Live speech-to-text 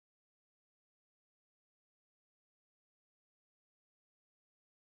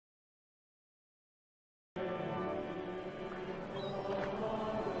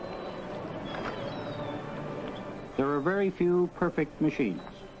There are very few perfect machines.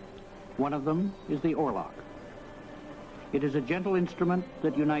 One of them is the oarlock. It is a gentle instrument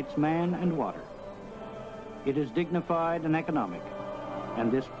that unites man and water. It is dignified and economic,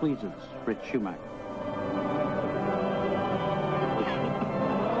 and this pleases Fritz Schumacher.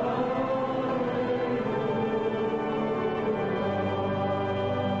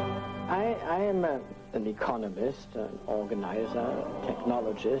 I am an economist, an organizer, a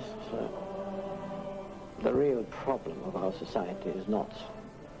technologist. The real problem of our society is not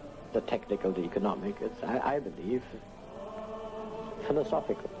the technical, the economic. It's, I believe,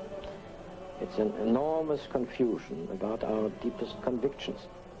 philosophical. It's an enormous confusion about our deepest convictions.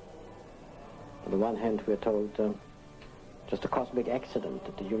 On the one hand, we're told just a cosmic accident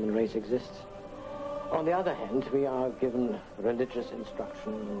that the human race exists. On the other hand, we are given religious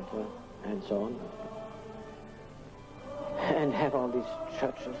instruction and so on. And have all these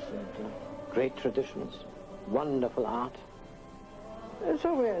churches and great traditions, wonderful art. And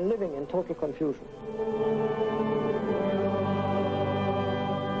so we're living in total confusion.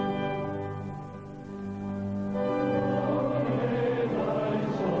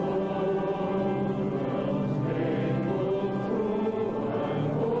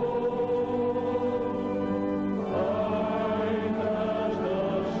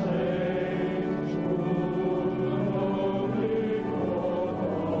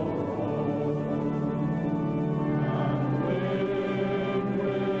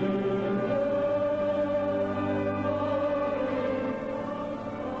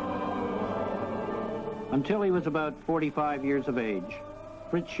 Until he was about 45 years of age,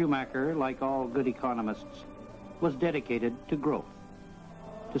 Fritz Schumacher, like all good economists, was dedicated to growth.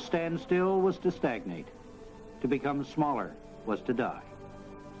 To stand still was to stagnate. To become smaller was to die.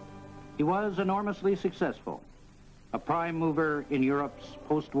 He was enormously successful, a prime mover in Europe's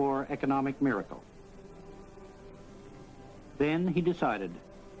post-war economic miracle. Then he decided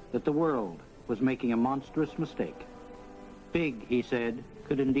that the world was making a monstrous mistake. Big, he said,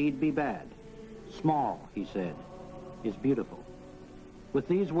 could indeed be bad. Small, he said, is beautiful. With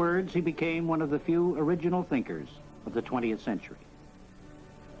these words, he became one of the few original thinkers of the 20th century.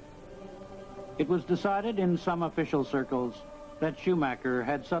 It was decided in some official circles that Schumacher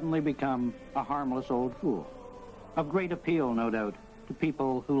had suddenly become a harmless old fool, of great appeal, no doubt, to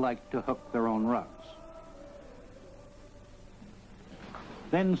people who liked to hook their own rugs.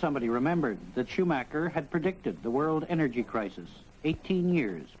 Then somebody remembered that Schumacher had predicted the world energy crisis 18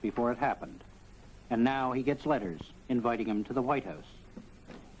 years before it happened. And now he gets letters inviting him to the White House.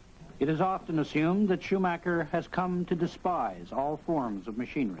 It is often assumed that Schumacher has come to despise all forms of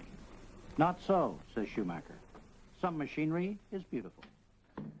machinery. Not so, says Schumacher. Some machinery is beautiful.